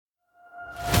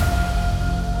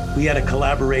We had a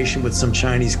collaboration with some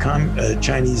Chinese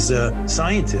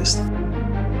scientists.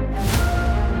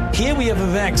 Here we have a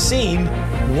vaccine.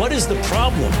 What is the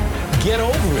problem? Get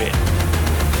over it.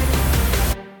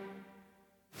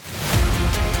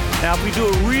 Now, if we do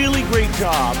a really great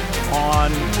job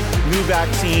on new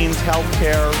vaccines,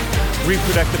 healthcare,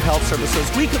 reproductive health services,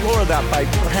 we could lower that by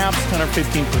perhaps 10 or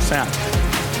 15%.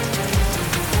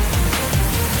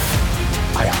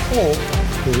 I hope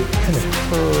that it can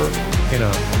occur in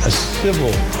a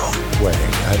civil way,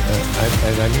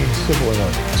 and I mean civil in a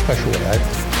special way,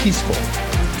 peaceful.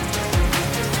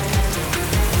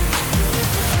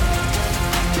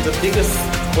 The biggest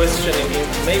question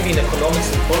maybe in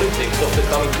economics and politics of the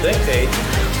coming decade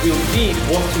will be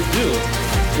what to do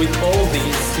with all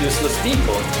these useless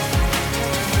people.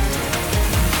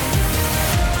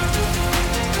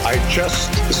 I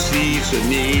just see the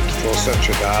need for such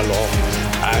a dialogue,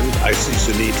 and I see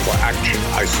the need for action.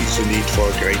 I see the need for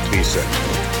a great reset.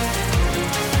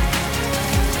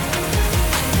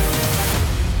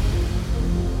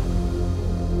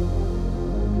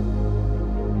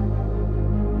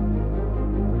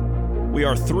 We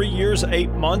are 3 years, 8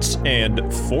 months,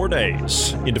 and 4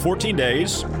 days into 14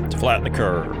 days to flatten the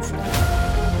curve.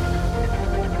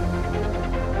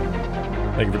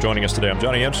 Thank you for joining us today. I'm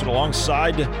Johnny Emerson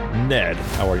alongside Ned.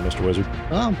 How are you, Mr. Wizard?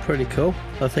 Oh, I'm pretty cool.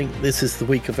 I think this is the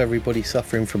week of everybody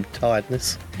suffering from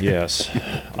tiredness. Yes,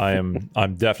 I'm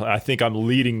definitely. I think I'm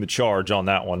leading the charge on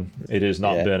that one. It has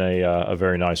not been a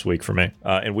very nice week for me,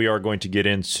 and we are going to get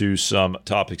into some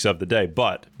topics of the day.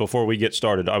 But before we get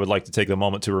started, I would like to take the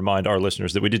moment to remind our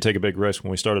listeners that we did take a big risk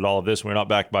when we started all of this. We're not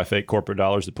backed by fake corporate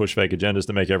dollars that push fake agendas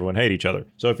to make everyone hate each other.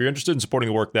 So if you're interested in supporting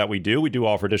the work that we do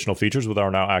offer additional features with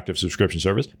our now active subscription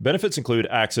service. Benefits include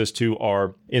access to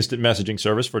our instant messaging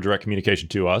service for direct communication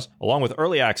to us, along with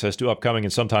early access to upcoming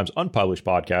and sometimes unpublished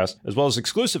podcasts, as well as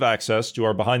exclusive access to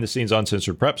our behind-the-scenes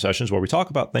uncensored prep sessions where we talk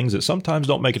about things that sometimes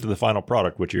don't make it to the final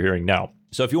product, which you're hearing now.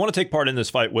 So if you want to take part in this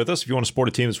fight with us, if you want to support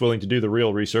a team that's willing to do the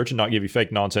real research and not give you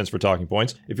fake nonsense for talking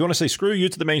points, if you want to say screw you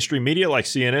to the mainstream media like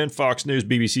CNN, Fox News,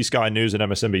 BBC, Sky News, and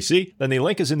MSNBC, then the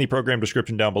link is in the program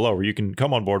description down below where you can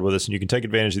come on board with us and you can take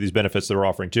advantage of these benefits that we're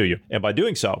offering to you. And by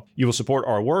doing so, you will support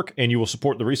our work and you will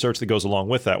support the research that goes along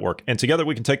with that work. And together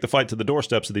we can take the fight to the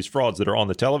doorsteps of these frauds that are on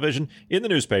the television, in the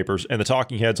newspapers, and the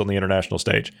talking heads on the international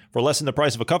stage. For less than the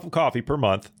price of a cup of coffee per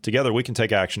month, together we can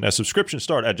take action as subscriptions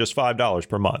start at just $5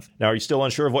 per month. Now, are you still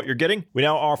unsure of what you're getting? We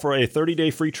now offer a 30-day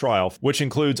free trial, which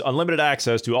includes unlimited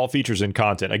access to all features and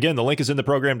content. Again, the link is in the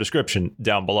program description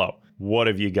down below. What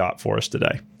have you got for us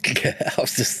today? I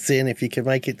was just seeing if you could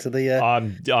make it to the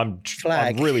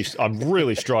flag. I'm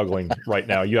really struggling right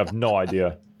now. You have no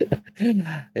idea.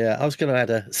 Yeah, I was going to add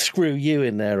a screw you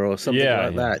in there or something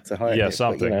like that to hide it.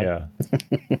 Something, but, yeah.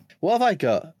 What have I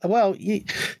got? Well, you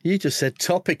just said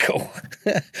topical.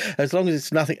 As long as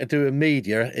it's nothing to do with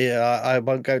media, I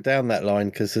won't go down that line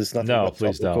because there's nothing but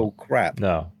topical crap.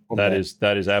 No, that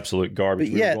is absolute garbage.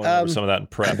 We were going over some of that in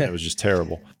prep, and it was just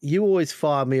terrible. You always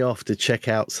fire me off to check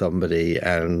out somebody,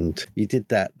 and you did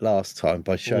that last time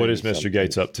by showing What is Mr. something.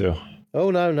 Gates up to?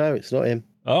 Oh, no, it's not him.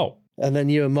 Oh. And then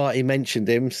you and Marty mentioned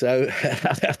him, so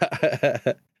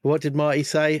what did Marty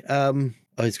say?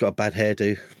 He's got a bad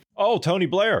hairdo. Oh, Tony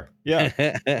Blair. Yeah.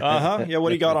 Yeah, what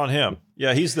do you got on him?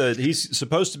 Yeah, he's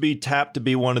supposed to be tapped to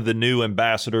be one of the new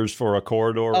ambassadors for a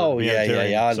corridor. Oh,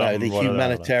 yeah, I know, the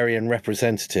humanitarian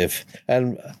representative.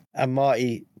 And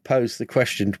Marty posed the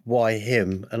question, why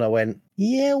him? And I went,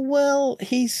 yeah, well,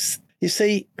 he's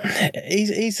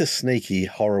a sneaky,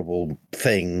 horrible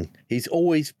thing. He's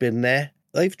always been there.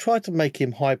 They've tried to make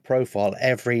him high profile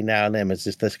every now and then as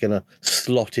if they're going to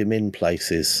slot him in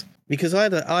places. Because I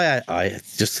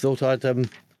just thought I'd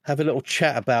have a little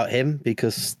chat about him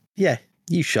because,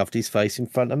 you shoved his face in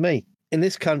front of me. In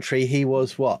this country, he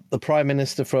was, the Prime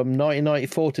Minister from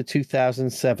 1994 to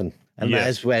 2007. And that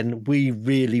is when we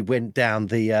really went down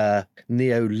the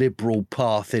neoliberal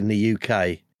path in the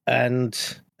UK. And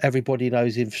everybody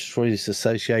knows him for his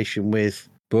association with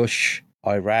Bush,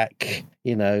 Iraq,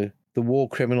 the war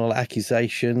criminal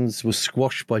accusations were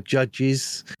squashed by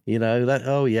judges.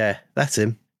 That's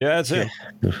him. Yeah, that's it.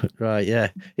 Right, yeah.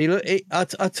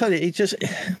 I tell you,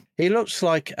 he looks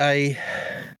like a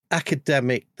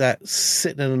academic that's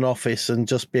sitting in an office and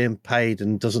just being paid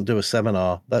and doesn't do a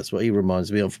seminar. That's what he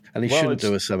reminds me of. And he shouldn't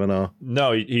do a seminar.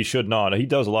 No, he should not. He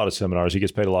does a lot of seminars. He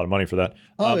gets paid a lot of money for that.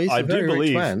 Oh, he's a very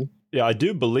rich man. Yeah, I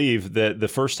do believe that the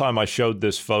first time I showed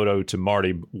this photo to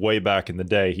Marty way back in the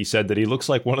day, he said that he looks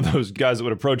like one of those guys that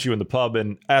would approach you in the pub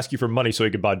and ask you for money so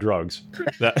he could buy drugs.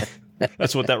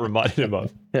 That's what that reminded him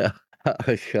of. Yeah.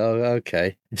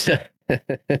 Okay.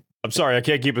 I'm sorry, I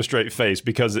can't keep a straight face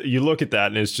because you look at that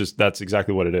and it's just that's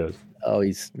exactly what it is. Oh,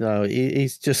 he's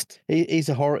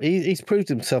a horror. He's proved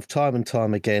himself time and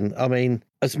time again. I mean,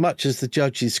 as much as the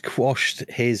judges quashed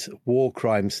his war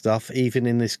crime stuff, even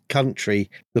in this country,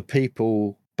 the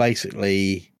people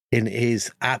basically, in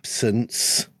his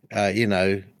absence,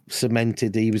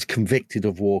 cemented he was convicted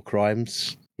of war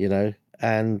crimes,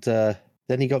 and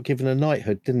then he got given a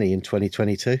knighthood, didn't he, in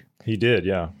 2022? He did,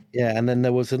 yeah. Yeah, and then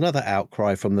there was another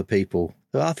outcry from the people.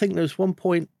 I think there was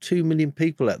 1.2 million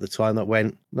people at the time that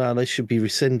went, no, they should be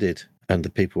rescinded. And the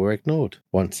people were ignored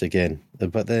once again.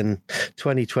 But then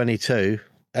 2022,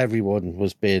 everyone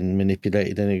was being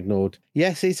manipulated and ignored.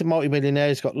 Yes, he's a multimillionaire.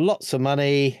 He's got lots of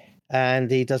money.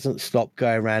 And he doesn't stop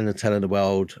going around and telling the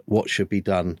world what should be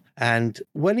done. And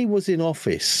when he was in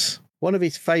office, one of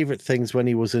his favourite things when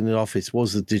he was in the office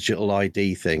was the digital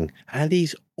ID thing. And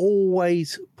he's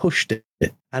always pushed it.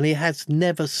 And he has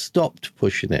never stopped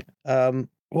pushing it.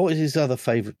 What is his other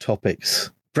favourite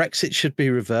topics? Brexit should be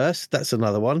reversed. That's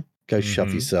another one. Go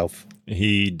shove yourself.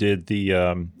 He did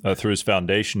the, through his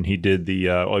foundation, he did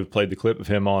the, we played the clip of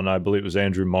him on, I believe it was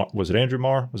Andrew Marr. Was it Andrew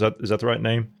Marr? Is that the right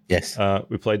name? Yes.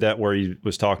 We played that where he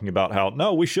was talking about how,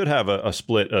 no, we should have a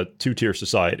split, a two-tier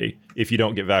society if you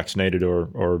don't get vaccinated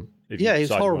or yeah,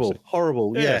 it's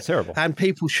horrible. Yeah, it's terrible. And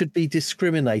people should be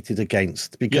discriminated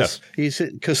against because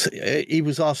he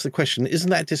was asked the question, isn't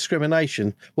that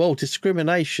discrimination? Well,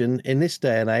 discrimination in this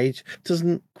day and age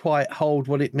doesn't quite hold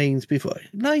what it means before.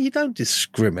 No, you don't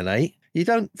discriminate. You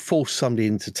don't force somebody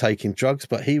into taking drugs,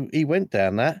 but he went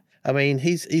down that. I mean,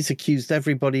 he's accused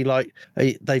everybody like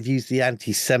they've used the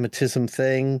anti-Semitism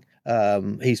thing.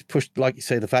 He's pushed, like you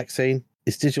say, the vaccine.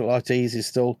 His digital IDs is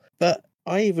still, but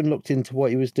I even looked into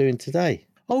what he was doing today.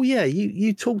 Oh, yeah,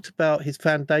 you talked about his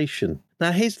foundation.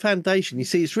 Now, his foundation, you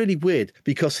see, it's really weird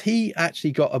because he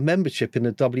actually got a membership in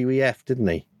the WEF, didn't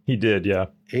he? He did, yeah.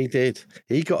 He did.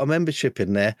 He got a membership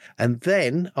in there. And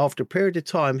then, after a period of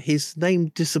time, his name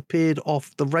disappeared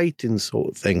off the ratings sort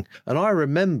of thing. And I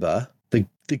remember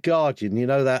the Guardian,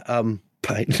 that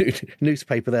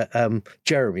newspaper that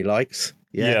Jeremy likes.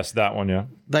 Yeah. Yes, that one, yeah.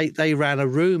 They ran a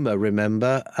rumour,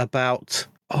 remember, about...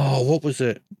 Oh, what was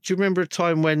it? Do you remember a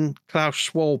time when Klaus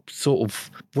Schwab sort of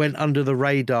went under the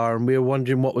radar and we were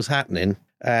wondering what was happening?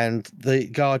 And the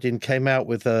Guardian came out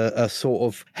with a sort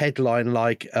of headline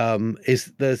like,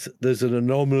 there's an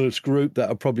anomalous group that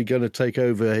are probably going to take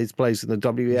over his place in the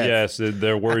WEF. Yes,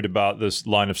 they're worried about this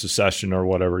line of secession or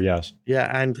whatever, yes. Yeah,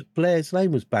 and Blair's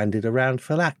name was bandied around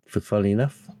for that, funny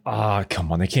enough.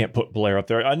 Come on, they can't put Blair up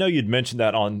there. I know you'd mentioned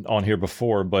that on here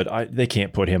before, but they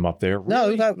can't put him up there.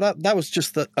 Really? No, that was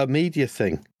just a media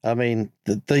thing. I mean,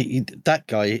 that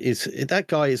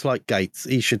guy is like Gates.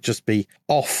 He should just be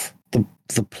off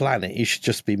the planet. He should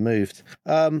just be moved.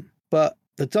 But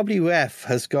the WF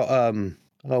has got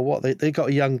they got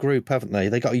a young group, haven't they?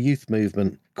 They got a youth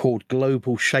movement called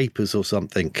Global Shapers or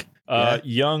something.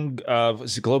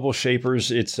 Is it Global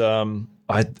Shapers? It's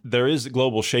there is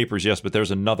Global Shapers, yes, but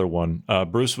there's another one.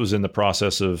 Bruce was in the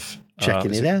process of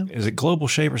checking it out. Is it Global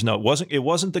Shapers? No, it wasn't. It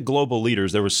wasn't the Global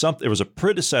Leaders. There was There was a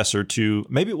predecessor to.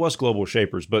 Maybe it was Global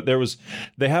Shapers, but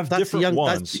they have different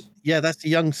ones. That's the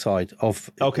young side of.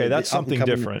 Okay, that's something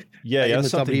different. Yeah, that's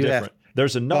something WF. Different.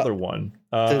 There's another one.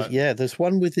 There's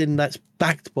one within that's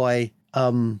backed by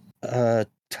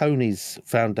Tony's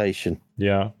foundation.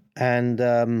 Yeah,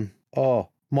 and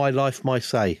My Life, My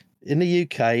Say. In the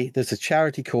UK, there's a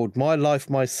charity called My Life,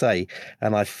 My Say,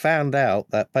 and I found out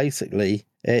that basically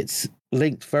it's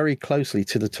linked very closely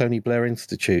to the Tony Blair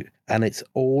Institute, and it's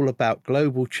all about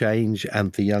global change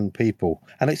and the young people.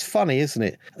 And it's funny, isn't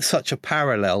it? Such a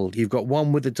parallel. You've got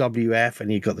one with the WF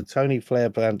and you've got the Tony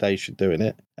Blair Foundation doing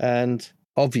it. And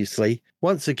obviously,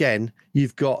 once again,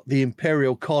 you've got the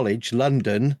Imperial College,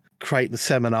 London, creating the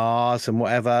seminars and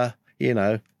whatever,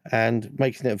 and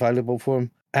making it available for them.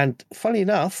 And funny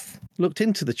enough, looked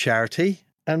into the charity,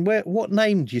 and what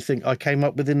name do you think I came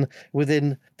up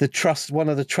within the trust? One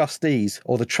of the trustees,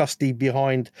 or the trustee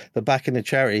behind the back in the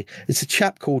charity. It's a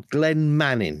chap called Glenn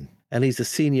Manning, and he's a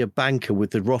senior banker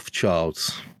with the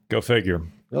Rothschilds. Go figure.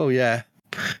 Oh yeah.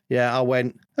 I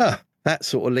went. That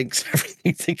sort of links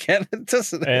everything together,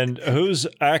 doesn't it? And who's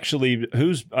I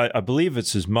believe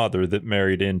it's his mother that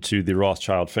married into the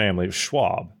Rothschild family,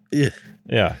 Schwab. Yeah.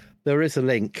 Yeah. There is a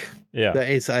link. Yeah. There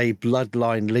is a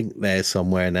bloodline link there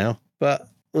somewhere now. But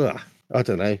I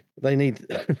don't know. They need...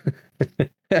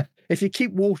 If you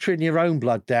keep watering your own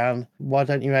blood down, why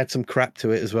don't you add some crap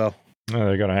to it as well? Oh,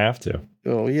 they're going to have to.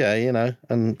 Oh, yeah,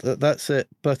 and that's it.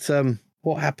 But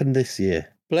what happened this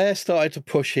year? Blair started to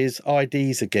push his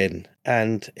IDs again.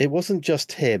 And it wasn't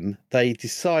just him. They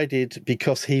decided,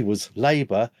 because he was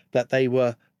Labour, that they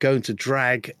were going to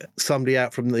drag somebody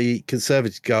out from the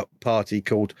Conservative Party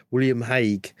called William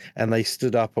Hague. And they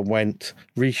stood up and went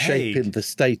reshaping the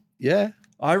state. Yeah.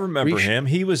 I remember him.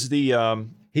 He was the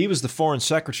foreign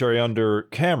secretary under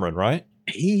Cameron, right?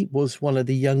 He was one of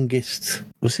the youngest.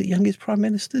 Was it youngest prime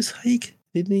ministers, Hague?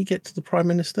 Didn't he get to the prime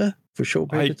minister for a short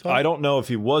period of time? I don't know if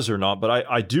he was or not, but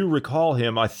I do recall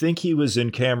him. I think he was in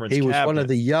Cameron's cabinet. He was one of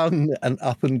the young and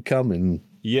up and coming.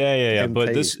 Yeah.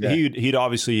 MPs, but he'd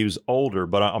obviously, he was older,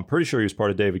 but I'm pretty sure he was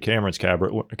part of David Cameron's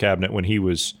cabinet when he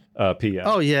was PM.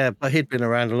 Oh yeah, but he'd been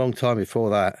around a long time before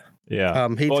that. Yeah.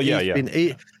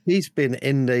 He's been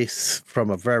in this from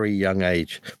a very young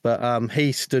age, but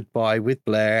he stood by with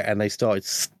Blair and they started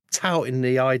touting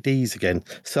the IDs again.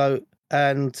 So,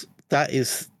 and that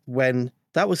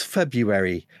was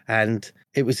February, and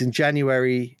it was in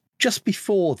January, just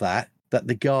before that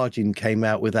The Guardian came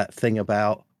out with that thing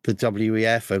about the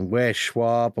WEF and where's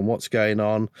Schwab and what's going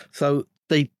on. So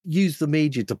they used the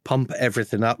media to pump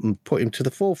everything up and put him to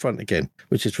the forefront again,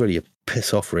 which is really a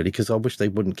piss off, really, because I wish they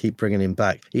wouldn't keep bringing him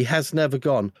back. He has never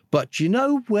gone. But do you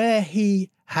know where he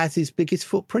has his biggest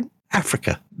footprint?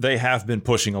 Africa. They have been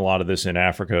pushing a lot of this in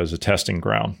Africa as a testing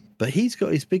ground. But he's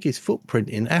got his biggest footprint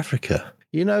in Africa.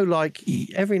 You know, like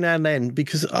every now and then,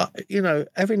 because,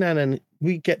 every now and then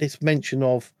we get this mention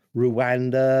of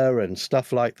Rwanda and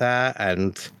stuff like that.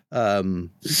 And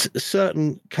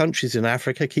certain countries in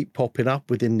Africa keep popping up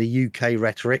within the UK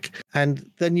rhetoric.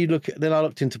 And then I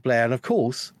looked into Blair. And of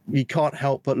course, you can't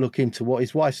help but look into what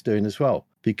his wife's doing as well,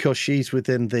 because she's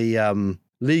within the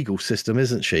legal system,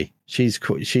 isn't she? She's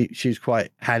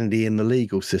quite handy in the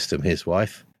legal system, his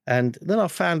wife. And then I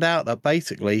found out that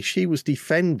basically she was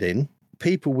defending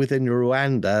people within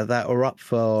Rwanda that were up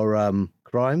for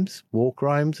crimes, war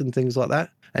crimes and things like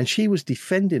that. And she was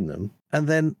defending them. And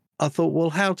then I thought, well,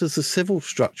 how does the civil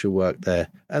structure work there?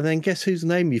 And then guess whose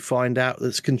name you find out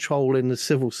that's controlling the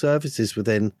civil services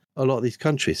within a lot of these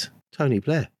countries? Tony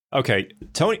Blair. Okay,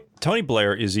 Tony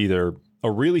Blair is either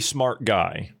a really smart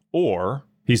guy or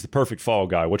he's the perfect fall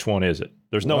guy. Which one is it?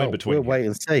 There's no in between. We'll wait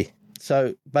and see.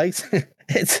 So basically,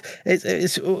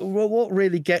 it's what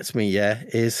really gets me,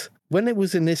 is when it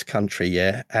was in this country,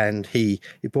 and he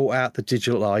brought out the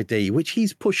digital ID, which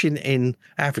he's pushing in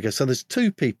Africa. So there's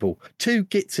two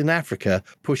gits in Africa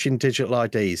pushing digital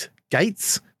IDs.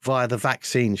 Gates via the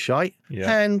vaccine shite,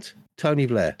 and Tony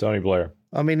Blair.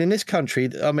 I mean, in this country,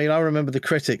 I remember the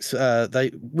critics,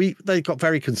 they got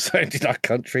very concerned in our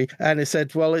country, and they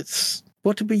said, well,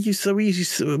 what did we use? So we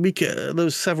used to there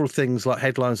was several things like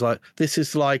headlines like, this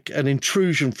is like an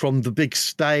intrusion from the big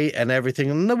state and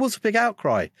everything. And there was a big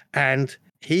outcry. And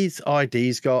his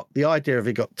IDs the idea of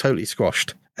it got totally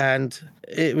squashed. And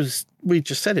we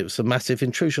just said it was a massive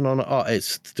intrusion on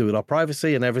it's to do with our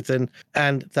privacy and everything.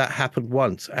 And that happened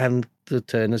once. And the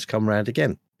turn has come round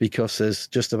again, because there's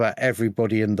just about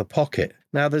everybody in the pocket.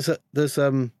 Now there's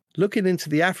looking into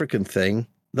the African thing.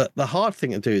 The hard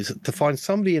thing to do is to find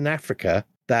somebody in Africa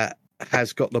that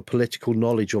has got the political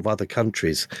knowledge of other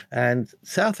countries. And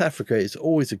South Africa is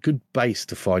always a good base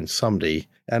to find somebody.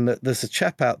 And there's a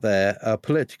chap out there, a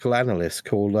political analyst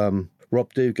called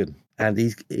Rob Dugan. And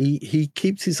he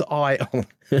keeps his eye on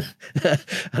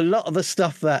a lot of the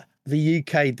stuff that the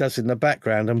UK does in the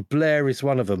background. And Blair is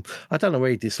one of them. I don't know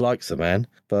where he dislikes the man,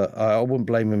 but I wouldn't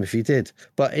blame him if he did.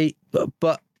 But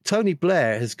Tony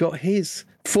Blair has got his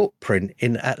footprint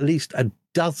in at least a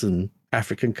dozen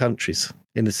African countries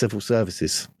in the civil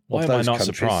services. Why am I not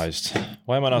surprised?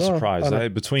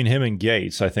 Between him and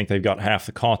Gates, I think they've got half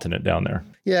the continent down there.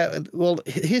 Yeah, well,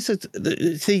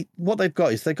 see, what they've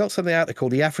got is they've got something out there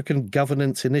called the African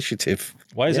Governance Initiative.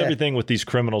 Why is everything with these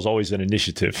criminals always an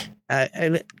initiative?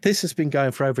 And this has been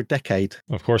going for over a decade.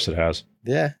 Of course it has.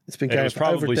 Yeah, it's been going for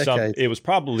over a decade. It was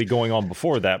probably going on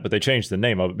before that, but they changed the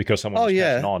name of it because someone was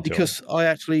catching on to it. Because I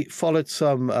actually followed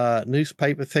some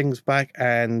newspaper things back,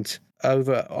 and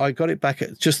I got it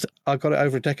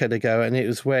over a decade ago, and it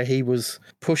was where he was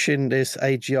pushing this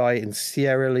AGI in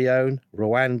Sierra Leone,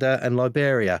 Rwanda, and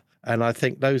Liberia. And I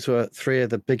think those were three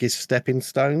of the biggest stepping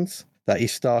stones that he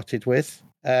started with.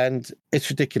 And it's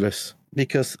ridiculous,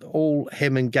 because all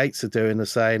him and Gates are doing are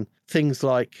saying things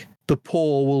like the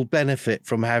poor will benefit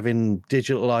from having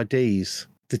digital IDs.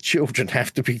 The children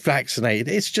have to be vaccinated.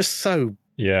 It's just so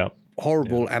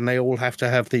horrible, and they all have to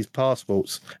have these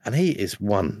passports, and he is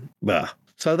one.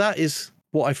 So that is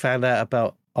what I found out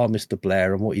about our Mr.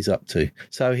 Blair and what he's up to.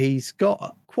 So he's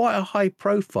got quite a high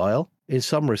profile in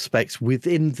some respects,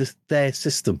 within their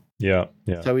system. Yeah.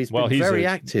 So he's been very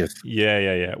active.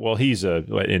 Yeah. Well, he's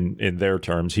in their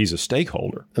terms, he's a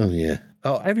stakeholder. Oh, yeah.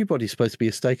 Oh, everybody's supposed to be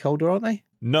a stakeholder, aren't they?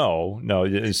 No.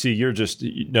 See, you're just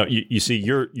you see,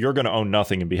 you're going to own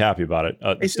nothing and be happy about it.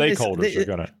 Stakeholders are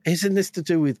going to. Isn't this to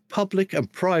do with public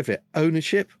and private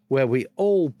ownership, where we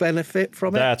all benefit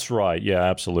from it? That's right. Yeah,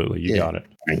 absolutely. You got it.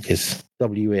 It's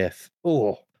WEF.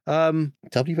 Oh,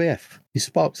 WEF. You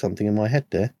sparked something in my head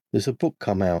there. There's a book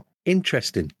come out. An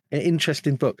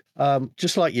interesting book.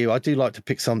 Just like you, I do like to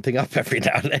pick something up every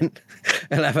now and then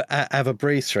and have a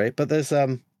breeze through it. But there's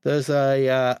a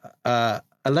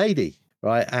lady,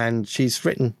 right, and she's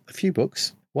written a few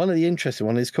books. One of the interesting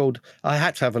ones is called, I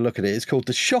had to have a look at it, it's called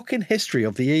The Shocking History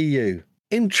of the EU.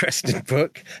 Interesting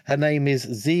book. Her name is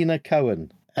Zena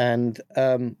Cohen. And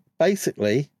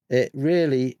basically, it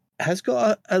really has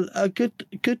got a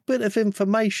good bit of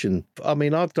information. I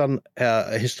mean, I've done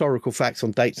historical facts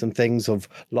on dates and things of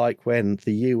like when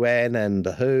the UN and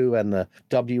the WHO and the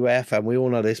WF, and we all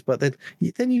know this, but then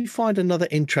you find another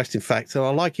interesting fact. And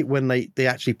I like it when they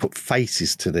actually put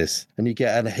faces to this and you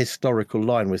get a historical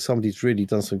line where somebody's really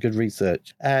done some good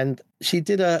research. And she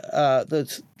did I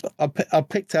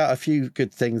picked out a few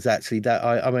good things actually that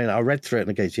I read through it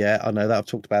and I goes, yeah, I know that, I've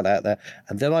talked about that there.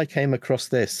 And then I came across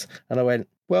this and I went,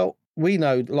 well, we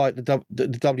know, like the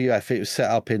WF, it was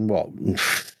set up in what,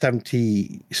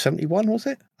 71, was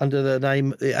it? Under the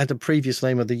name, it had a previous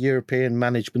name of the European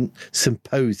Management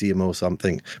Symposium or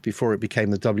something before it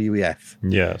became the WEF.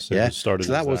 Yes, it started.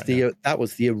 So that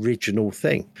was the original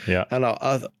thing. Yeah,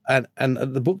 and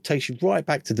the book takes you right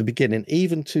back to the beginning,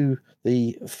 even to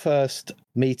the first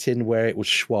meeting where it was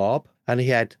Schwab, and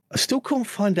I still couldn't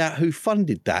find out who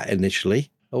funded that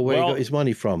initially. Or where he got his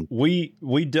money from. We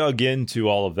dug into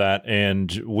all of that and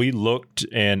we looked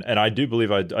and I do believe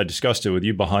I discussed it with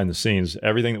you behind the scenes.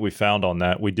 Everything that we found on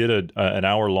that, we did an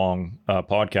hour-long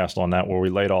podcast on that where we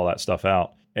laid all that stuff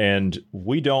out. And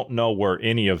we don't know where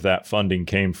any of that funding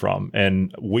came from.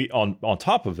 And we on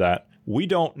top of that, we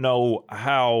don't know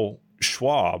how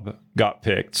Schwab got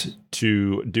picked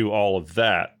to do all of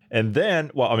that. And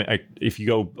then, well, I mean, if you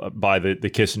go by the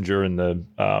Kissinger and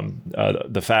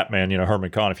the fat man,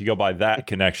 Herman Kahn, if you go by that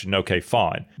connection, okay,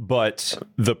 fine. But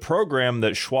the program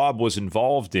that Schwab was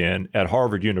involved in at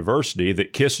Harvard University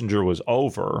that Kissinger was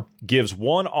over gives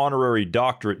one honorary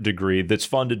doctorate degree that's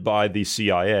funded by the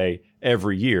CIA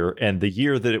every year. And the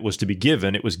year that it was to be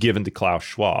given, it was given to Klaus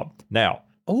Schwab. Now,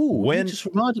 you just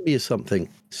reminded me of something.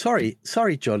 Sorry,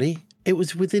 Johnny. It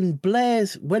was when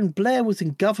Blair was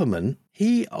in government,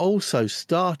 he also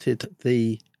started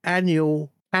the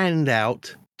annual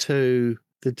handout to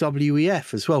the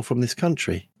WEF as well from this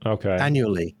country. Okay.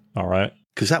 Annually. All right.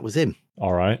 Because that was him.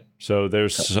 All right. So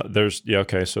there's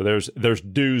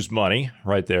dues money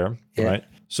right there. Yeah. Right.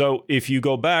 So if you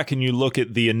go back and you look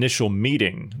at the initial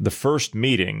meeting, the first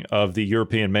meeting of the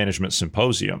European Management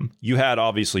Symposium, you had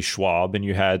obviously Schwab and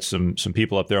you had some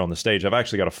people up there on the stage. I've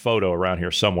actually got a photo around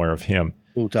here somewhere of him.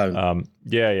 Oh, don't.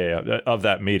 Of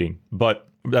that meeting. But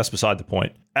that's beside the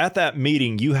point. At that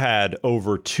meeting, you had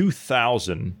over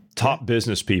 2,000 top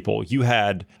business people. You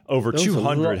had over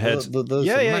 200 heads.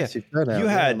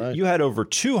 You had over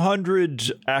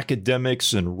 200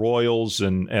 academics and royals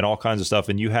and all kinds of stuff.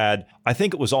 And you had, I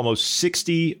think it was almost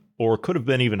 60 or could have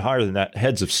been even higher than that,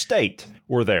 heads of state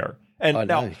were there. And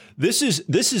now this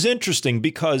is interesting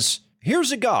because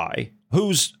here's a guy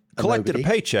who's collected a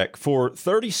paycheck for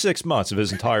 36 months of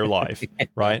his entire life,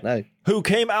 right? Who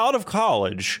came out of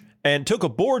college and took a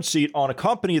board seat on a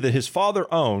company that his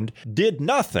father owned, did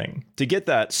nothing to get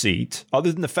that seat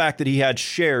other than the fact that he had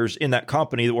shares in that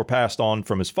company that were passed on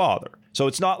from his father. So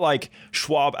it's not like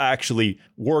Schwab actually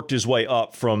worked his way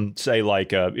up from, say,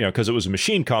 because it was a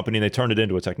machine company and they turned it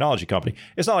into a technology company.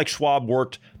 It's not like Schwab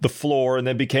worked the floor and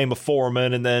then became a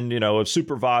foreman and then, a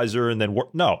supervisor and then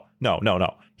No.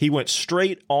 He went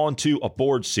straight onto a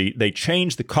board seat. They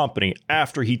changed the company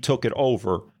after he took it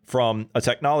over from a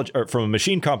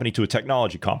machine company to a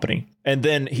technology company. And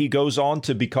then he goes on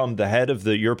to become the head of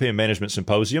the European Management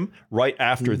Symposium right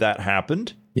after that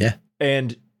happened. Yeah.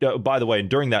 And by the way,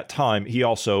 during that time, he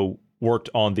also worked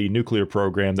on the nuclear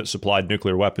program that supplied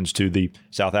nuclear weapons to the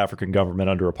South African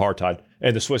government under apartheid.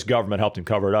 And the Swiss government helped him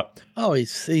cover it up. Oh, right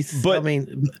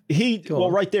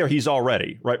there, he's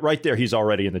already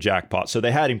in the jackpot. So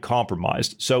they had him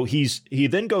compromised. So he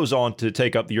then goes on to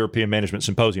take up the European Management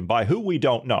Symposium by who we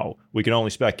don't know. We can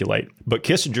only speculate. But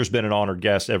Kissinger's been an honored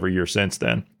guest every year since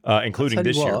then, including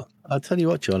this year. I'll tell you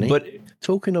what, Johnny. But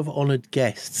talking of honored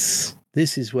guests,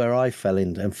 this is where I fell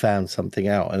in and found something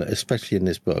out, and especially in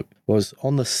this book, was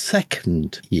on the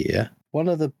second year, one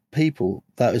of the people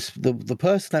that was the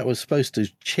person that was supposed to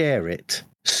chair it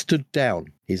stood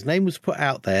down. His name was put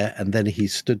out there, and then he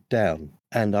stood down.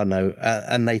 And I know,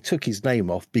 and they took his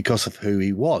name off because of who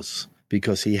he was,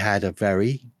 because he had a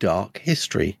very dark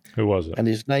history. Who was it? And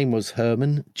his name was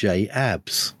Herman J.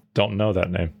 Abbs. Don't know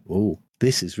that name. Oh,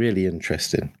 this is really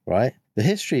interesting, right? The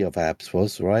history of Abbs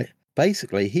was, right,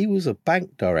 basically he was a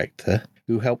bank director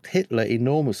who helped Hitler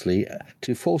enormously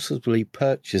to forcibly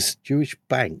purchase Jewish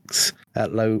banks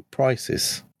at low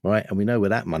prices, right? And we know where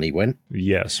that money went.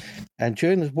 Yes. And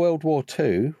during World War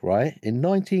II, right, in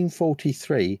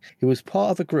 1943, he was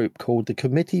part of a group called the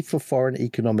Committee for Foreign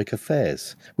Economic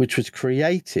Affairs, which was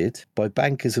created by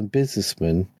bankers and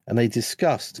businessmen, and they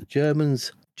discussed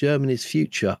Germany's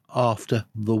future after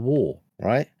the war,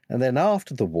 right? And then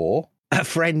after the war, a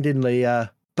friend in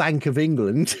the Bank of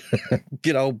England,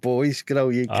 good old boys, good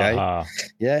old UK,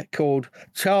 yeah, called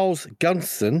Charles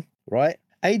Gunston, right,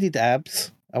 aided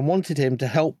Abbs and wanted him to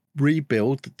help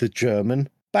rebuild the German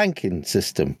banking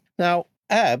system. Now,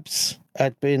 Abbs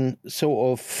had been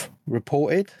sort of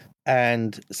reported,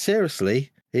 and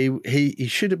seriously, he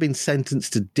should have been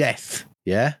sentenced to death,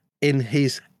 yeah, in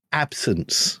his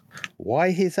absence.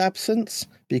 Why his absence?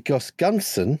 Because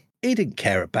Gunston, he didn't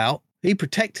care about. He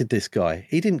protected this guy.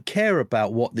 He didn't care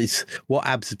about what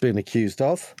Abbs had been accused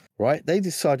of, right? They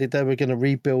decided they were going to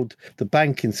rebuild the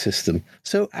banking system.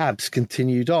 So Abbs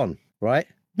continued on, right?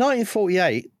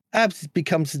 1948, Abbs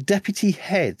becomes the deputy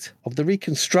head of the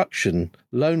Reconstruction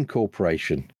Loan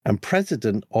Corporation and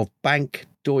president of Bank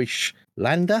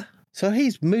Deutschlander. So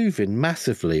he's moving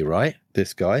massively, right?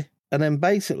 This guy. And then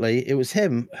basically it was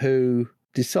him who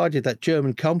decided that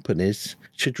German companies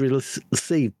should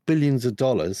receive billions of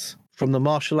dollars from the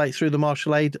Marshall Aid, through the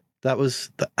Marshall Aid that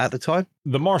was at the time.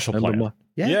 The Marshall Plan.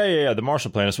 Yeah. The Marshall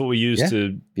Plan. That's what we used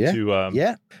to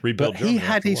rebuild. But he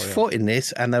had his foot in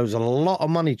this, and there was a lot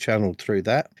of money channeled through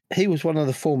that. He was one of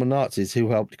the former Nazis who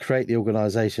helped create the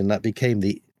organisation that became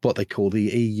what they call the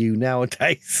EU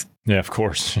nowadays. Yeah, of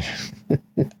course.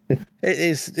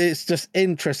 It's just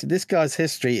interesting. This guy's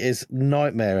history is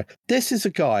nightmare. This is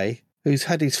a guy who's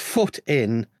had his foot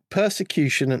in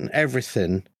persecution and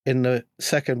everything in the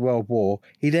Second World War.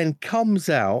 He then comes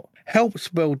out, helps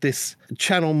build this,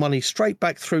 channel money straight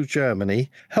back through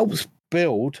Germany, helps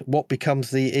build what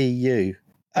becomes the EU.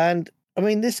 And I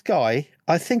mean, this guy,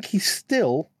 I think he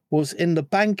still was in the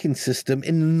banking system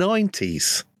in the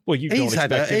 90s. Well, he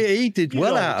did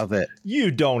well out of it.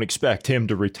 You don't expect him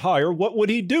to retire. What would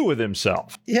he do with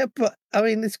himself? Yeah, but I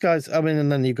mean,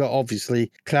 and then you've got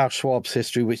obviously Klaus Schwab's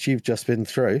history, which you've just been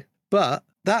through. But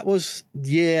that was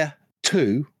year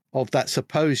 2 of that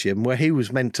symposium where he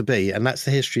was meant to be, and that's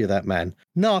the history of that man.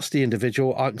 Nasty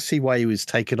individual. I can see why he was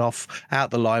taken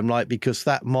out the limelight, because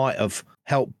that might have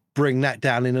helped bring that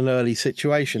down in an early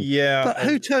situation. Yeah. But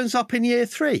who turns up in year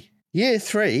 3? Year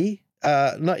 3, in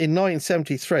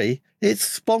 1973, it's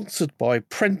sponsored by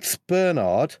Prince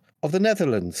Bernhard of the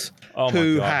Netherlands,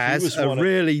 who has a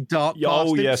really dark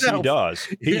past himself. Yes, he does.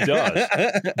 He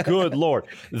does. Good Lord.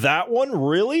 That one,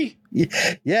 really?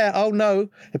 Yeah. Oh, no.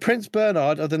 Prince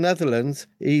Bernhard of the Netherlands,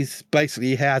 he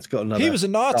has got another. He was a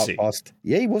Nazi. Past.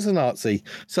 Yeah, he was a Nazi.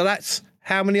 So that's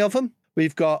how many of them?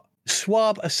 We've got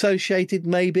Schwab associated,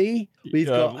 maybe. We've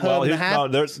got Herman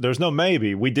Abbs. There's no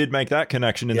maybe. We did make that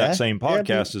connection in that same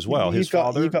podcast as well. You've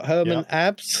got Herman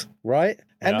Abbs, right?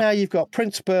 And now you've got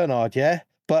Prince Bernhard, yeah?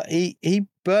 But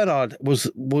Bernhard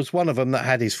was one of them that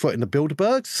had his foot in the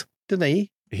Bilderbergs, didn't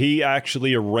he? He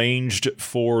actually arranged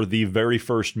for the very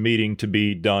first meeting to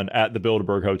be done at the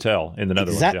Bilderberg Hotel in the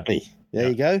Netherlands. Exactly. There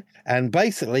you go. And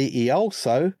basically, he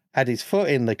also had his foot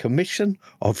in the Commission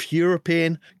of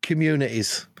European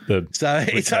Communities. So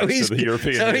he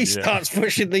starts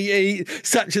pushing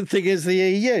such a thing as the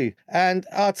EU. And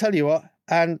I'll tell you what,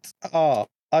 I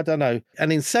don't know.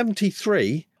 And in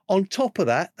 1973, on top of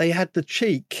that, they had the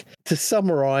cheek to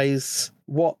summarise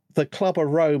what the Club of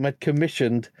Rome had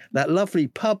commissioned, that lovely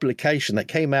publication that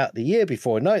came out the year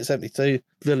before, in 1972,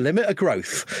 The Limit of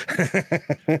Growth.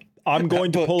 I'm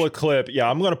going to pull a clip. Yeah,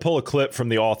 I'm going to pull a clip from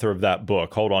the author of that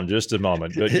book. Hold on just a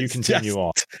moment, but you continue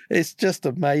on. It's just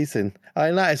amazing. I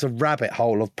mean, that is a rabbit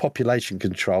hole of population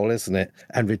control, isn't it?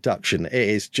 And reduction. It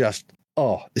is just,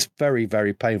 it's very,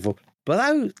 very painful.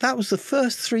 But that was the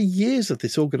first 3 years of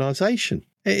this organisation.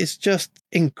 It is just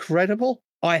incredible.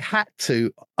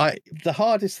 The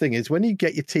hardest thing is when you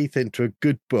get your teeth into a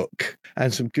good book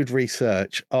and some good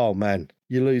research, oh man,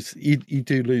 you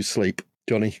do lose sleep,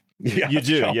 Johnny. You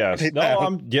do, yes.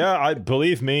 No,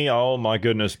 believe me. Oh my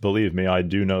goodness, believe me, I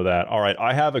do know that. All right,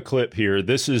 I have a clip here.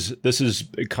 This is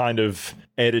kind of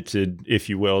edited, if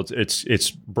you will.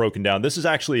 It's broken down. This is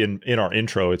actually in our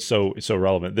intro. It's so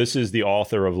relevant. This is the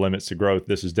author of Limits to Growth.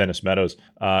 This is Dennis Meadows,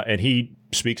 and he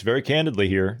speaks very candidly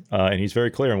here, and he's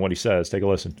very clear in what he says. Take a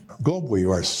listen. Globally, we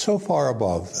are so far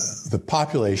above the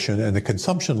population and the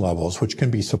consumption levels which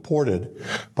can be supported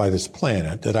by this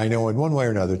planet that I know in one way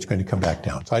or another it's going to come back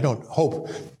down. So I don't hope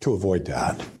to avoid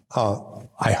that.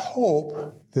 I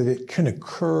hope that it can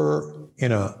occur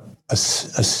in a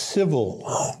civil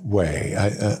way,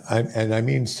 and I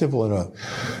mean civil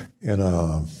in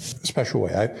a special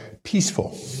way.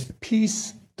 Peaceful.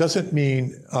 Peace doesn't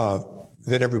mean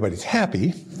that everybody's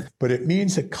happy, but it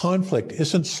means that conflict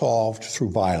isn't solved through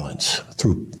violence,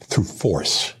 through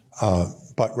force,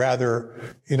 but rather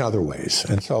in other ways.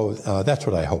 And so that's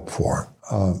what I hope for.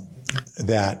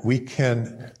 That we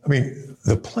can,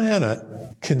 the planet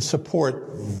can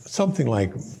support something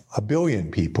like 1 billion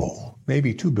people,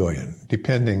 maybe 2 billion,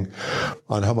 depending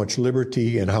on how much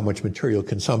liberty and how much material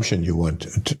consumption you want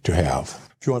to have.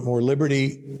 If you want more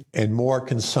liberty and more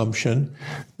consumption,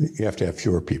 you have to have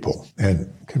fewer people.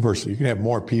 And conversely, you can have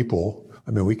more people.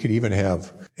 We could even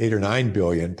have 8 or 9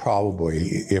 billion probably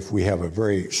if we have a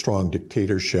very strong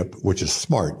dictatorship, which is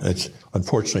smart.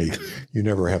 Unfortunately, you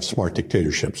never have smart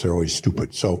dictatorships. They're always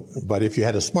stupid. But if you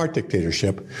had a smart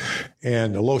dictatorship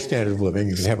and a low standard of living,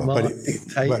 you can have but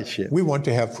we want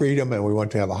to have freedom and we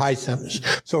want to have a high sentence.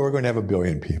 So we're going to have 1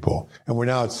 billion people. And we're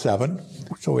now at 7,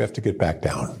 so we have to get back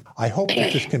down. I hope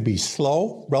that this can be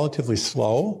slow, relatively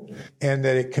slow, and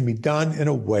that it can be done in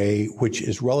a way which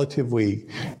is relatively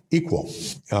equal,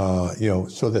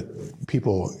 so that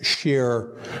people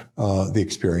share the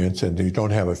experience and you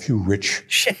don't have a few rich,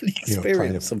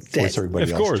 trying to force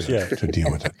everybody else to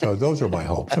deal with it. So those are my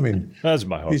hopes. That's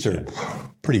my hopes. These are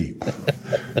pretty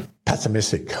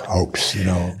pessimistic hopes,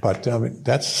 but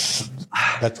that's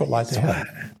what lies ahead.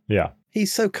 Yeah.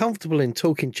 He's so comfortable in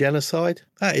talking genocide.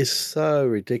 That is so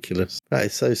ridiculous. That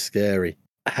is so scary.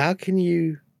 How can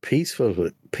you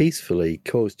peacefully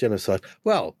cause genocide?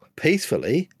 Well,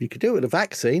 peacefully, you could do it with a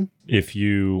vaccine. If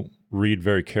you read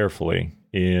very carefully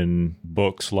in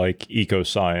books like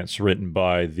Eco-Science, written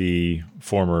by the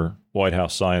former White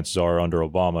House science czar under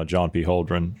Obama, John P.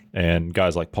 Holdren, and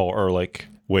guys like Paul Ehrlich,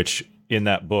 which in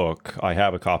that book, I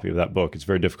have a copy of that book. It's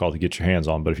very difficult to get your hands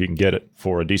on, but if you can get it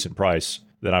for a decent price,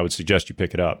 then I would suggest you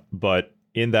pick it up. But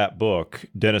in that book,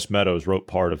 Dennis Meadows wrote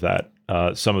part of that,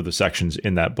 some of the sections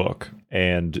in that book.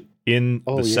 And in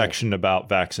the section about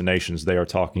vaccinations, they are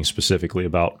talking specifically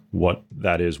about what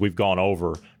that is. We've gone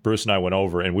over, Bruce and I went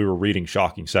over, and we were reading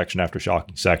shocking section after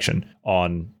shocking section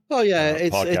on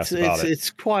it's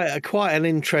quite an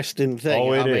interesting thing.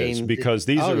 Oh, it is, because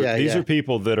these are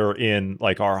people that are in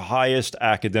like our highest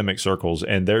academic circles,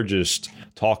 and they're just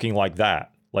talking like that.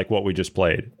 Like what we just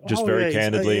played, very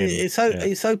candidly.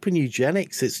 It's open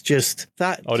eugenics. It's just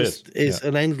that is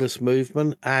an endless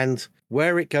movement, and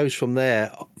where it goes from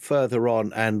there further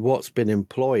on, and what's been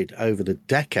employed over the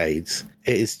decades,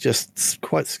 it is just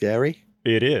quite scary.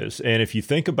 It is, and if you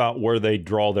think about where they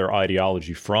draw their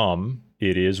ideology from,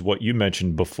 it is what you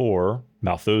mentioned before,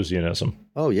 Malthusianism.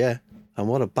 Oh yeah, and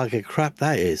what a bag of crap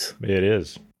that is. It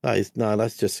is.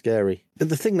 That's just scary.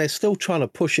 The thing, they're still trying to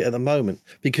push it at the moment,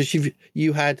 because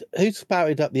you had, who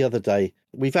spouted up the other day?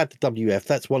 We've had the WF.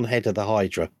 That's one head of the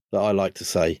Hydra that I like to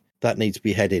say. That needs to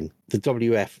be heading. The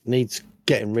WF needs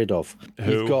getting rid of.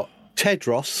 Who? You've got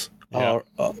Tedros, our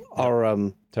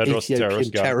Tedros,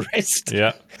 Ethiopian terrorist.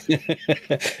 Yeah.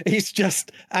 He's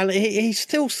just, and he's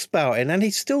still spouting, and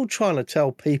he's still trying to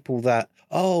tell people that,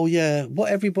 oh, yeah, what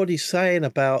everybody's saying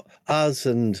about us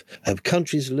and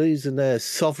countries losing their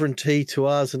sovereignty to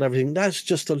us and everything, that's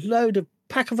just a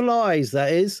pack of lies,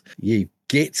 that is. You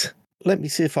git. Let me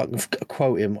see if I can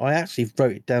quote him. I actually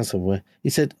wrote it down somewhere. He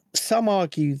said, some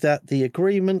argue that the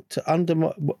agreement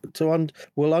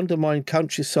will undermine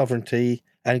country sovereignty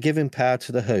and give power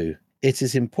to the WHO. It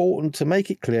is important to make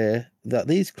it clear that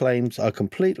these claims are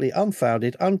completely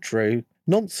unfounded, untrue,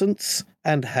 nonsense,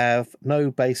 and have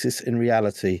no basis in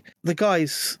reality. The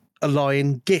guy's a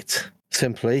lying git,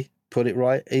 simply put it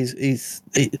right. He's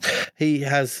a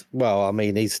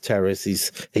terrorist.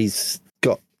 He's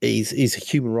a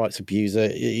human rights abuser.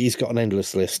 He's got an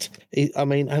endless list.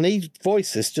 And he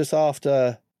voiced this just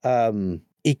after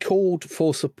he called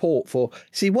for support for.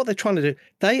 See what they're trying to do.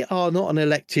 They are not an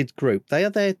elected group. They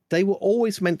are there. They were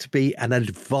always meant to be an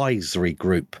advisory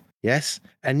group. Yes,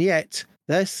 and yet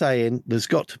they're saying there's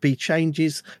got to be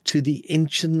changes to the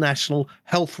international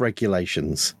health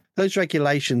regulations. Those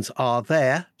regulations are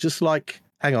there, just like,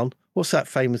 hang on, what's that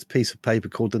famous piece of paper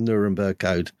called the Nuremberg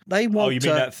Code? They want. Oh, you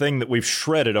mean that thing that we've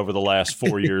shredded over the last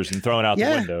 4 years and thrown out the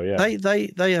window? Yeah,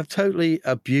 they have totally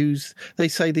abused. They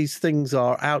say these things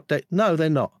are outdated. No, they're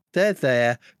not. They're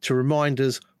there to remind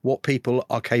us what people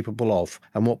are capable of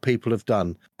and what people have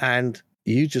done. And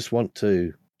you just want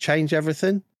to change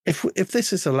everything. If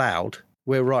this is allowed,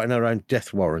 we're writing our own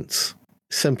death warrants.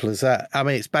 Simple as that. I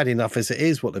mean, it's bad enough as it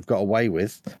is what they've got away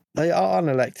with. They are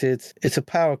unelected. It's a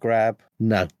power grab.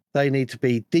 No, they need to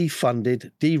be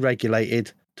defunded,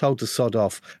 deregulated, told to sod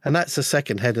off. And that's the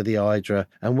second head of the Hydra.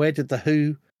 And where did the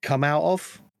WHO come out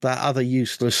of? That other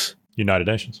useless United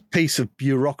Nations piece of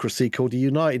bureaucracy called the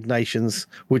United Nations,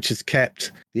 which has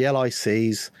kept the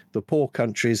LICs, the poor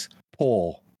countries,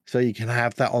 poor. So you can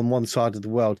have that on one side of the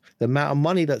world. The amount of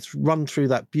money that's run through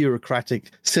that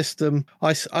bureaucratic system.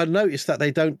 I noticed that they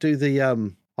don't do the,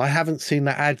 I haven't seen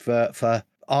that advert for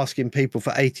asking people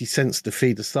for 80 cents to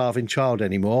feed a starving child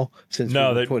anymore. Since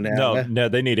no, they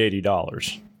need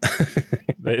 $80.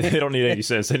 they don't need 80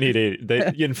 cents. They need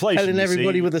 80. Inflation. Telling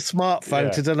everybody with a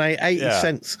smartphone to donate 80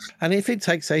 cents. And if it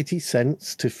takes 80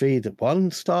 cents to feed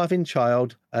one starving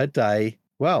child a day,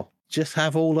 well, just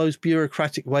have all those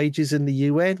bureaucratic wages in the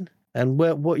UN and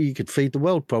what you could feed the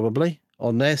world probably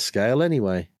on their scale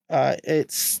anyway.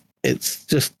 It's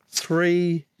just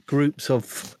three groups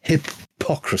of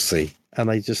hypocrisy, and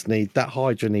they just need that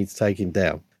Hydra needs taken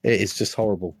down. It is just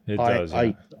horrible. It does.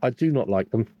 Yeah. I do not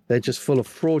like them. They're just full of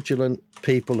fraudulent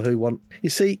people who want. You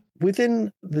see,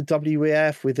 within the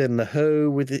WEF, within the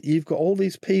WHO, you've got all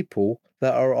these people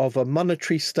that are of a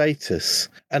monetary status,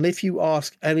 and if you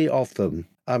ask any of them,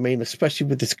 I mean, especially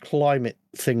with this climate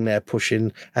thing they're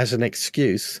pushing as an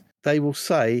excuse, they will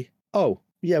say, oh,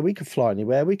 yeah, we could fly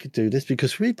anywhere. We could do this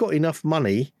because we've got enough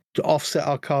money to offset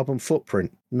our carbon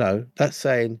footprint. No, that's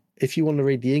saying, if you want to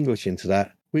read the English into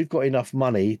that, we've got enough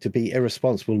money to be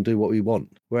irresponsible and do what we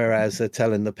want. Whereas they're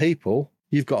telling the people,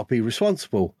 you've got to be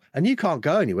responsible and you can't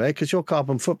go anywhere because your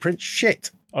carbon footprint's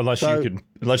shit. Unless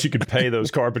you could pay those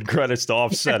carbon credits to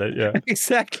offset it, yeah.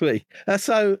 Exactly.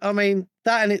 So, I mean,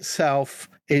 that in itself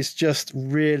is just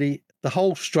really the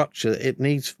whole structure. It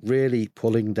needs really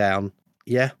pulling down,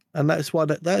 yeah. And that's why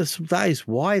that is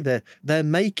why they're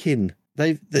making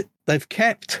they've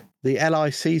kept the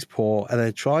LICs poor, and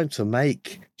they're trying to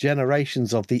make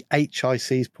generations of the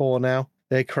HICs poor now.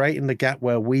 They're creating the gap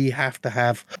where we have to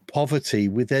have poverty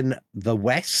within the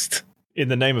West in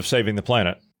the name of saving the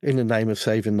planet. In the name of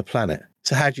saving the planet.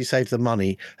 So how do you save the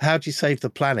money? How do you save the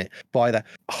planet? By the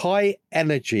high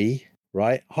energy,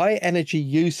 right? High energy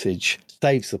usage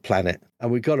saves the planet. And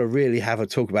we've got to really have a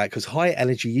talk about it, because high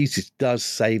energy usage does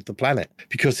save the planet,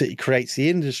 because it creates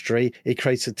the industry, it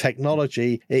creates the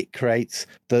technology, it creates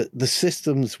the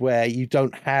systems where you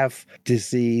don't have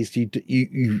disease,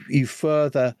 you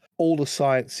further all the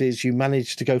sciences, you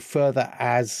manage to go further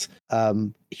as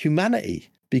humanity,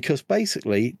 because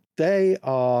basically they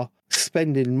are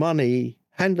spending money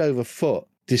hand over foot,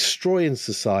 destroying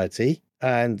society,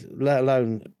 and let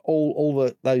alone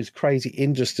all those crazy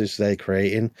industries they're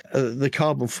creating, the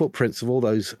carbon footprints of all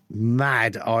those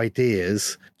mad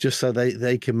ideas, just so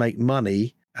they can make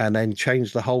money and then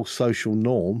change the whole social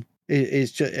norm.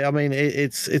 It's just, I mean,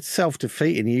 it's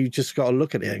self-defeating. You just got to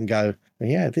look at it and go,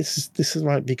 yeah, this is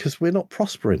right, because we're not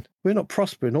prospering. We're not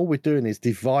prospering. All we're doing is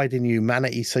dividing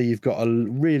humanity. So you've got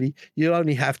you'll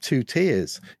only have two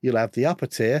tiers. You'll have the upper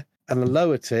tier and the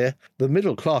lower tier. The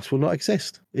middle class will not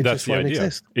exist. That's the idea.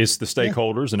 Exist. It's the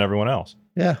stakeholders and everyone else.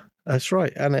 Yeah, that's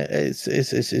right. And it's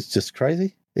just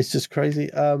crazy. It's just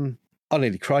crazy. I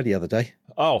nearly cried the other day.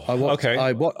 Oh, okay.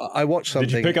 I watched something.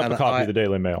 Did you pick up a copy of the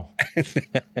Daily Mail?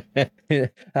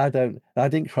 I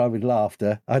didn't cry with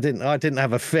laughter. I didn't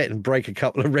have a fit and break a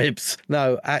couple of ribs.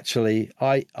 No, actually,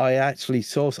 I actually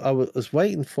saw. I was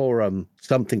waiting for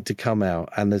something to come out,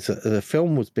 and the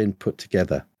film was being put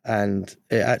together, and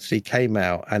it actually came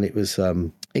out, and it was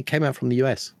it came out from the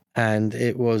US, and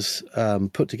it was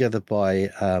put together by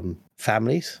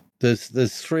families. There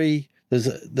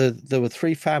were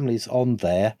three families on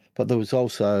there, but there was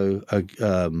also a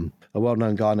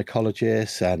well-known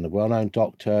gynecologist and a well-known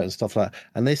doctor and stuff like that.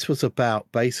 And this was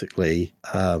about basically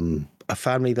a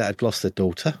family that had lost their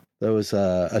daughter. There was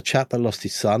a chap that lost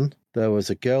his son. There was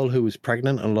a girl who was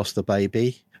pregnant and lost a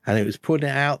baby. And it was putting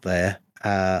it out there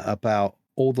about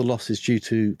all the losses due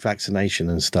to vaccination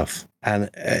and stuff. And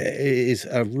it is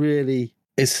a really...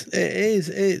 It's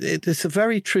a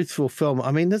very truthful film.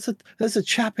 I mean, there's a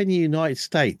chap in the United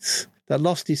States that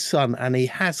lost his son, and he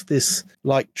has this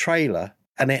like trailer,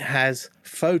 and it has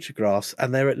photographs,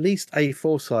 and they're at least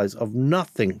A4 size of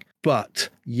nothing but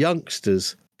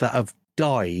youngsters that have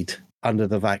died under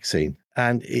the vaccine.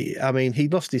 And he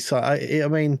lost his son. I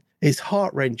mean, it's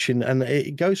heart-wrenching, and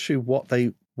it goes through what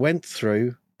they went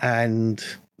through, and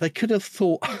they could have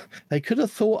thought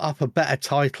up a better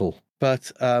title,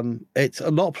 but it's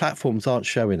a lot of platforms aren't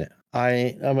showing it.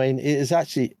 I mean, it is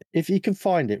actually, if you can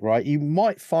find it, right, you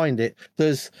might find it.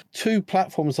 There's 2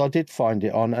 platforms I did find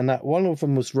it on, and that one of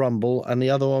them was Rumble, and the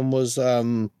other one was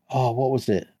what was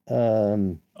it?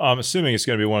 I'm assuming it's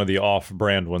going to be one of the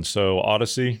off-brand ones. So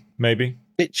Odyssey, maybe.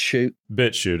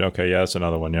 BitChute. Okay, yeah, that's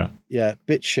another one. Yeah,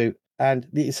 BitChute, and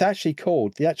it's actually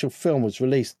called. The actual film was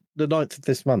released the 9th of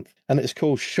this month, and it's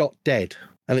called Shot Dead.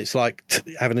 And it's like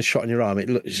having a shot in your arm. It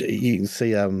looks, you can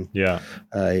see a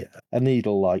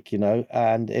needle, like,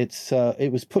 and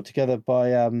it was put together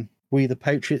by We the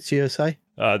Patriots USA.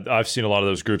 I've seen a lot of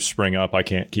those groups spring up. I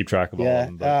can't keep track of all of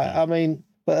them. But, I mean,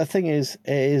 but the thing is,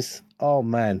 it's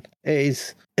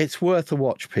worth a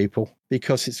watch, people,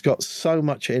 because it's got so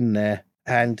much in there,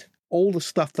 and all the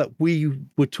stuff that we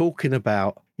were talking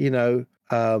about, all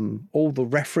the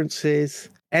references,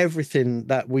 everything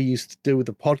that we used to do with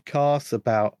the podcast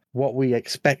about what we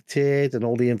expected and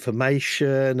all the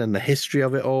information and the history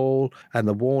of it all and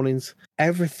the warnings,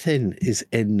 everything is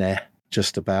in there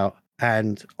just about.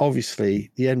 And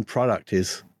obviously the end product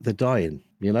is the dying,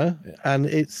 and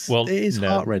it is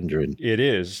heart-rendering. It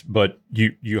is, but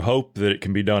you hope that it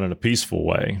can be done in a peaceful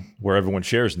way where everyone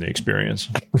shares in the experience.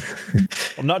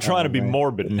 I'm not trying to be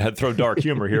morbid and throw dark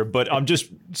humor here, but I'm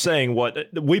just saying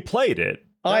we played it.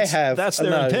 That's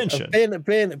their intention.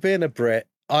 Being a Brit,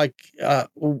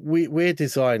 we're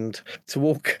designed to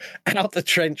walk out the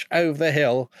trench, over the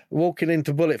hill, walking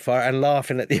into bullet fire and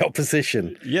laughing at the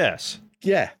opposition. Yes.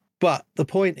 Yeah. But the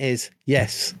point is,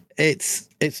 yes, it's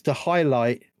to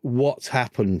highlight what's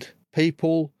happened.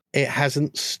 People, it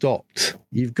hasn't stopped.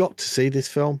 You've got to see this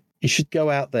film. You should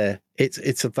go out there.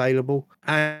 It's available.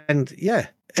 And yeah,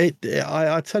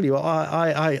 I tell you,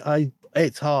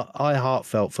 it's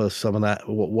heartfelt for some of that,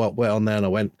 what went on there, and I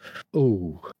went,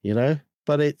 ooh,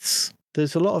 but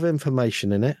there's a lot of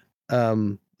information in it.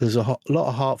 There's a lot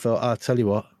of heartfelt. I'll tell you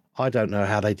what, I don't know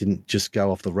how they didn't just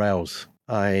go off the rails.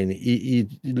 I mean, you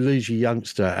lose your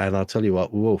youngster, and I'll tell you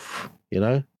what, woof,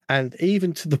 and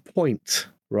even to the point,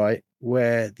 right,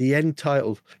 where the end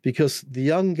title, because the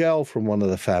young girl from one of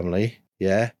the family,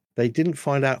 they didn't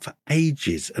find out for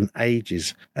ages and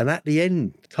ages. And at the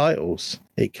end titles,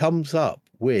 it comes up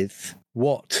with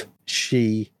what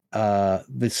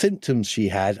the symptoms she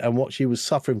had and what she was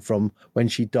suffering from when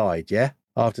she died,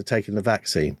 after taking the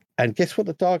vaccine. And guess what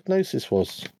the diagnosis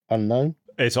was? Unknown.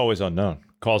 It's always unknown.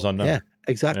 Cause unknown. Yeah,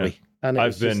 exactly. Yeah. And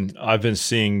I've been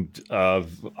seeing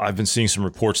some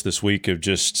reports this week of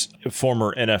just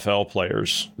former NFL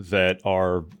players that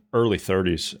are early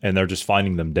 30s, and they're just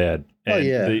finding them dead.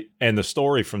 And the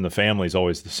story from the family is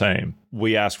always the same.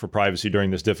 We ask for privacy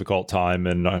during this difficult time,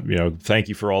 and thank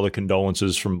you for all the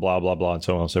condolences from blah blah blah and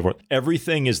so on and so forth.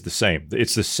 Everything is the same.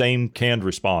 It's the same canned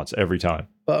response every time.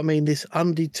 But I mean, this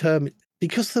undetermined,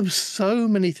 because there were so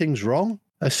many things wrong.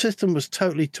 A system was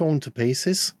totally torn to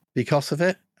pieces because of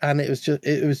it. And it was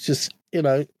just,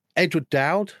 Edward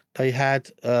Dowd, they had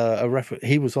a reference.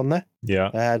 He was on there. Yeah.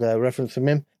 They had a reference from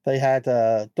him. They had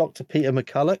Dr. Peter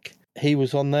McCulloch. He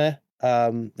was on there.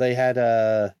 They had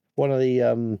one of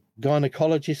the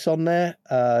gynecologists on there,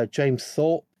 James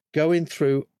Thorpe, going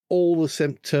through all the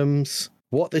symptoms,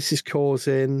 what this is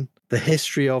causing, the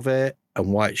history of it,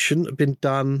 and why it shouldn't have been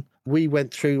done. We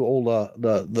went through all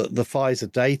the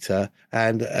Pfizer data,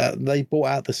 and they brought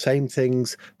out the same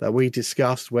things that we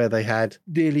discussed, where they had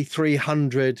nearly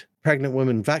 300 pregnant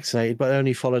women vaccinated, but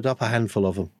only followed up a handful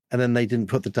of them. And then they didn't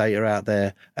put the data out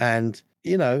there. And,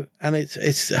 and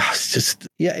it's just,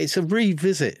 it's a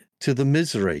revisit to the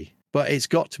misery, but it's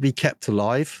got to be kept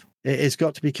alive. It has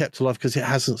got to be kept alive because it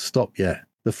hasn't stopped yet.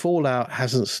 The fallout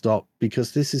hasn't stopped,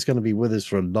 because this is going to be with us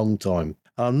for a long time.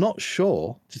 I'm not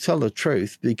sure, to tell the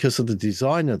truth, because of the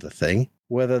design of the thing,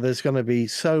 whether there's going to be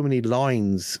so many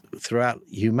lines throughout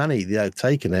humanity that have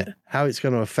taken it, how it's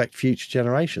going to affect future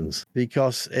generations,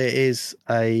 because it is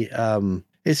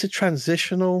it's a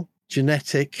transitional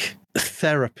genetic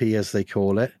therapy, as they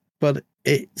call it, but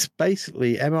it's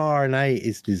basically mRNA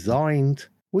is designed.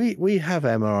 We have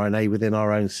mRNA within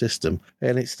our own system,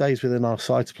 and it stays within our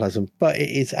cytoplasm, but it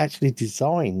is actually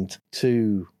designed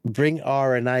to bring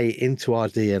RNA into our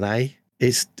DNA.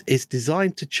 It's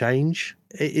designed to change.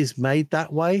 It is made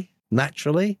that way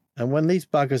naturally. And when these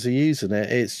buggers are using it,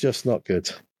 it's just not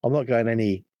good. I'm not going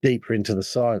any deeper into the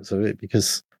science of it,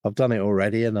 because I've done it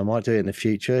already, and I might do it in the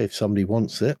future if somebody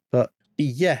wants it. But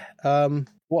yeah,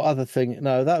 what other thing?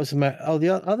 No, that was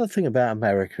the other thing about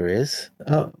America is,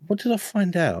 what did I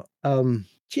find out? Do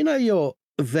you know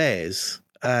VAERS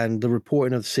and the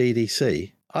reporting of the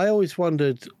CDC, I always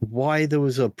wondered why there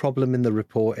was a problem in the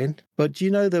reporting. But do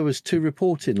you know there was 2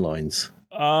 reporting lines?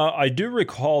 I do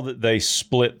recall that they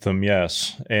split them,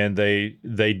 yes, and they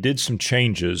did some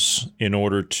changes in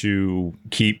order to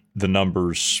keep the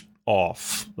numbers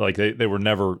off. Like they were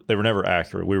never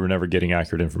accurate. We were never getting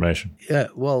accurate information. Yeah,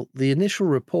 well, the initial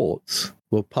reports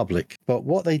were public, but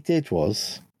what they did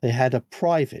was they had a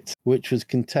private, which was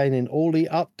containing all the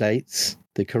updates,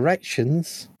 the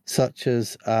corrections, such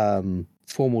as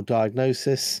formal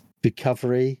diagnosis,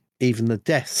 recovery, even the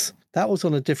deaths. That was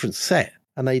on a different set.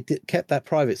 And they kept that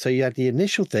private. So you had the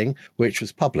initial thing, which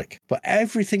was public, but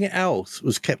everything else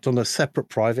was kept on a separate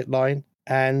private line.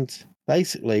 And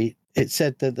basically, it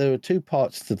said that there were 2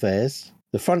 parts to VAERS,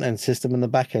 the front end system and the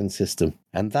back end system.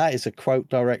 And that is a quote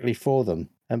directly for them.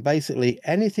 And basically,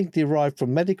 anything derived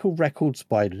from medical records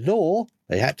by law,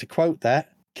 they had to quote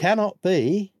that, cannot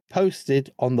be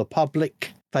posted on the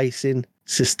public facing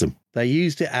system. They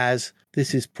used it as,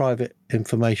 this is private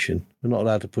information. We're not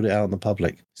allowed to put it out on the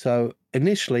public. So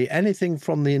initially, anything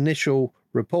from the initial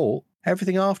report,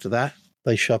 everything after that,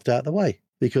 they shoved out of the way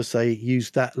because they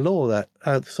used that law that,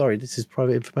 this is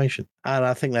private information. And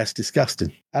I think that's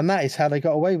disgusting. And that is how they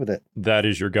got away with it. That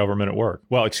is your government at work.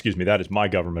 Well, excuse me, that is my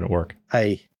government at work.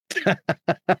 Hey.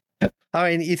 I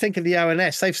mean, you think of the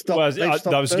ONS, they've stopped.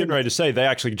 Well, I was getting ready to say they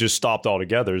actually just stopped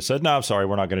altogether. Said, no, I'm sorry,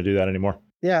 we're not going to do that anymore.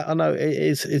 Yeah, I know.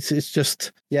 It's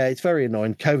just, yeah, it's very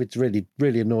annoying. COVID really,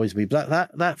 really annoys me. But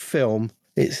that film,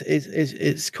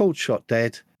 it's called Shot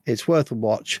Dead. It's worth a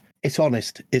watch. It's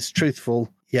honest. It's truthful.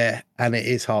 Yeah, and it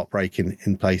is heartbreaking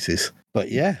in places.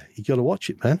 But yeah, you got to watch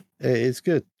it, man. It's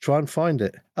good. Try and find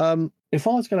it. If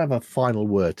I was going to have a final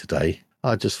word today,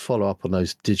 I'd just follow up on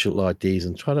those digital IDs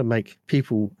and try to make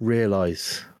people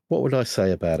realise, what would I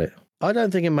say about it? I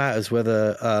don't think it matters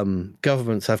whether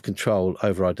governments have control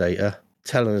over our data,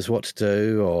 telling us what to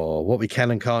do or what we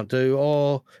can and can't do,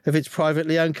 or if it's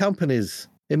privately owned companies.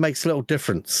 It makes a little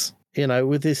difference. You know,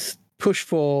 with this push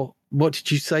for, what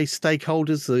did you say,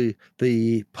 stakeholders,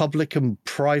 the public and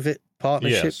private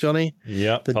partnership, yes. Johnny?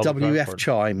 Yeah. The WF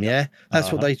chime, yeah?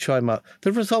 That's what they chime up.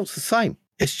 The result's the same.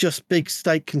 It's just big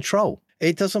state control.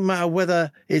 It doesn't matter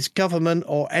whether it's government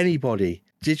or anybody.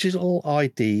 Digital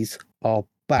IDs are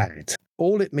bad.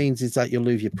 All it means is that you'll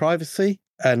lose your privacy.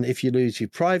 And if you lose your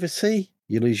privacy,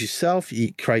 you lose yourself.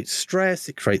 It creates stress.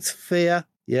 It creates fear.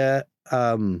 Yeah.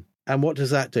 And what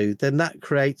does that do? Then that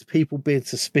creates people being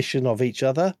suspicious of each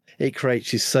other. It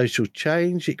creates this social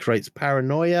change. It creates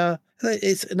paranoia.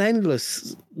 It's an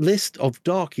endless list of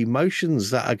dark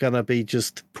emotions that are going to be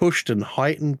just pushed and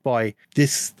heightened by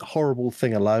this horrible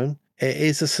thing alone. It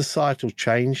is a societal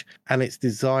change, and it's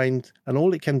designed, and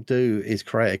all it can do is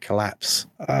create a collapse.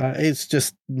 It's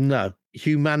just, no.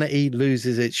 Humanity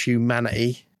loses its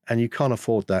humanity, and you can't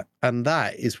afford that. And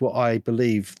that is what I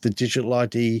believe the digital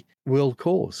ID will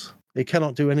cause. It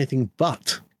cannot do anything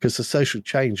but, because the social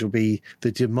change will be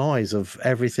the demise of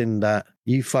everything that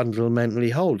you fundamentally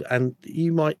hold. And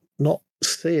you might not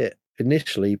see it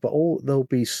initially, but there'll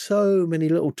be so many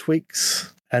little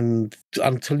tweaks and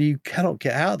until you cannot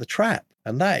get out of the trap.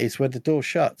 And that is where the door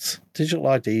shuts.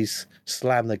 Digital IDs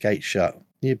slam the gate shut.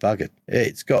 You buggered.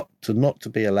 It's got to not to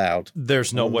be allowed.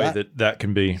 There's no way that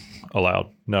can be allowed.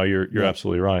 No, you're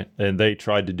absolutely right. And they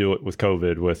tried to do it with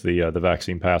COVID with the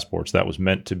vaccine passports. That was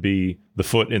meant to be the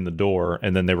foot in the door,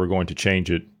 and then they were going to change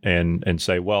it and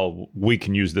say, well, we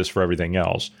can use this for everything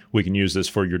else. We can use this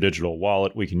for your digital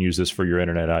wallet. We can use this for your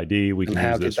internet ID. We can use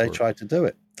this. How did they try to do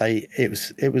it?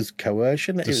 It was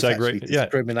coercion. It was actually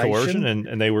discrimination. Coercion,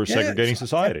 and they were segregating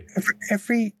society.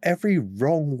 Every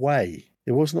wrong way.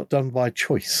 It was not done by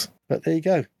choice. But there you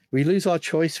go. We lose our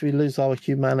choice. We lose our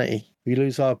humanity. We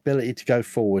lose our ability to go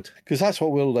forward. Because that's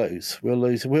what we'll lose.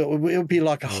 It'll be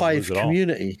like a hive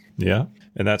community. Yeah.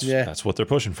 And that's what they're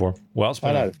pushing for. Well,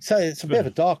 I know. So it's a bit of a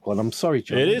dark one. I'm sorry,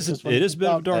 John. It is a bit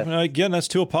of a dark one. Again, that's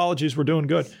 2 apologies. We're doing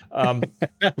good. But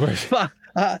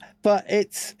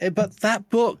that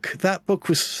book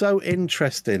was so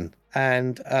interesting.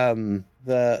 And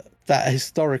that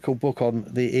historical book on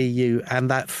the EU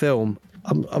and that film,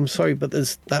 I'm sorry, but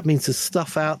that means there's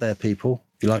stuff out there, people.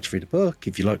 If you like to read a book,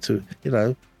 if you like to,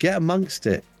 get amongst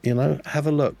it, have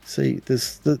a look. See,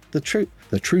 there's the truth.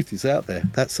 The truth is out there.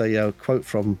 That's a quote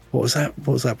from, what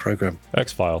was that program?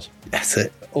 X-Files. That's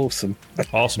it. Awesome.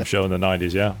 Awesome show in the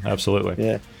 90s. Yeah, absolutely.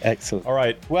 Yeah, excellent. All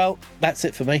right. Well, that's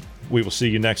it for me. We will see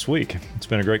you next week. It's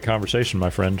been a great conversation, my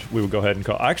friend. We will go ahead and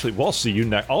call. Actually, we'll see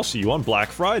you I'll see you on Black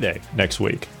Friday next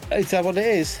week. Is that what it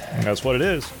is? That's what it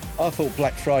is. I thought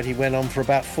Black Friday went on for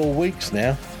about 4 weeks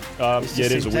now. Yeah,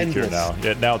 it is a week here now.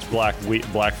 Now it's Black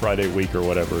Friday week or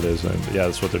whatever it is. And yeah,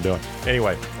 that's what they're doing.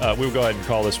 Anyway, we'll go ahead and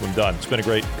call this one done. It's been a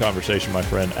great conversation, my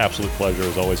friend. Absolute pleasure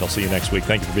as always. I'll see you next week.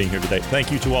 Thank you for being here today.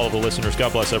 Thank you to all of the listeners.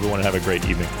 God bless everyone and have a great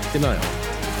evening. Good night.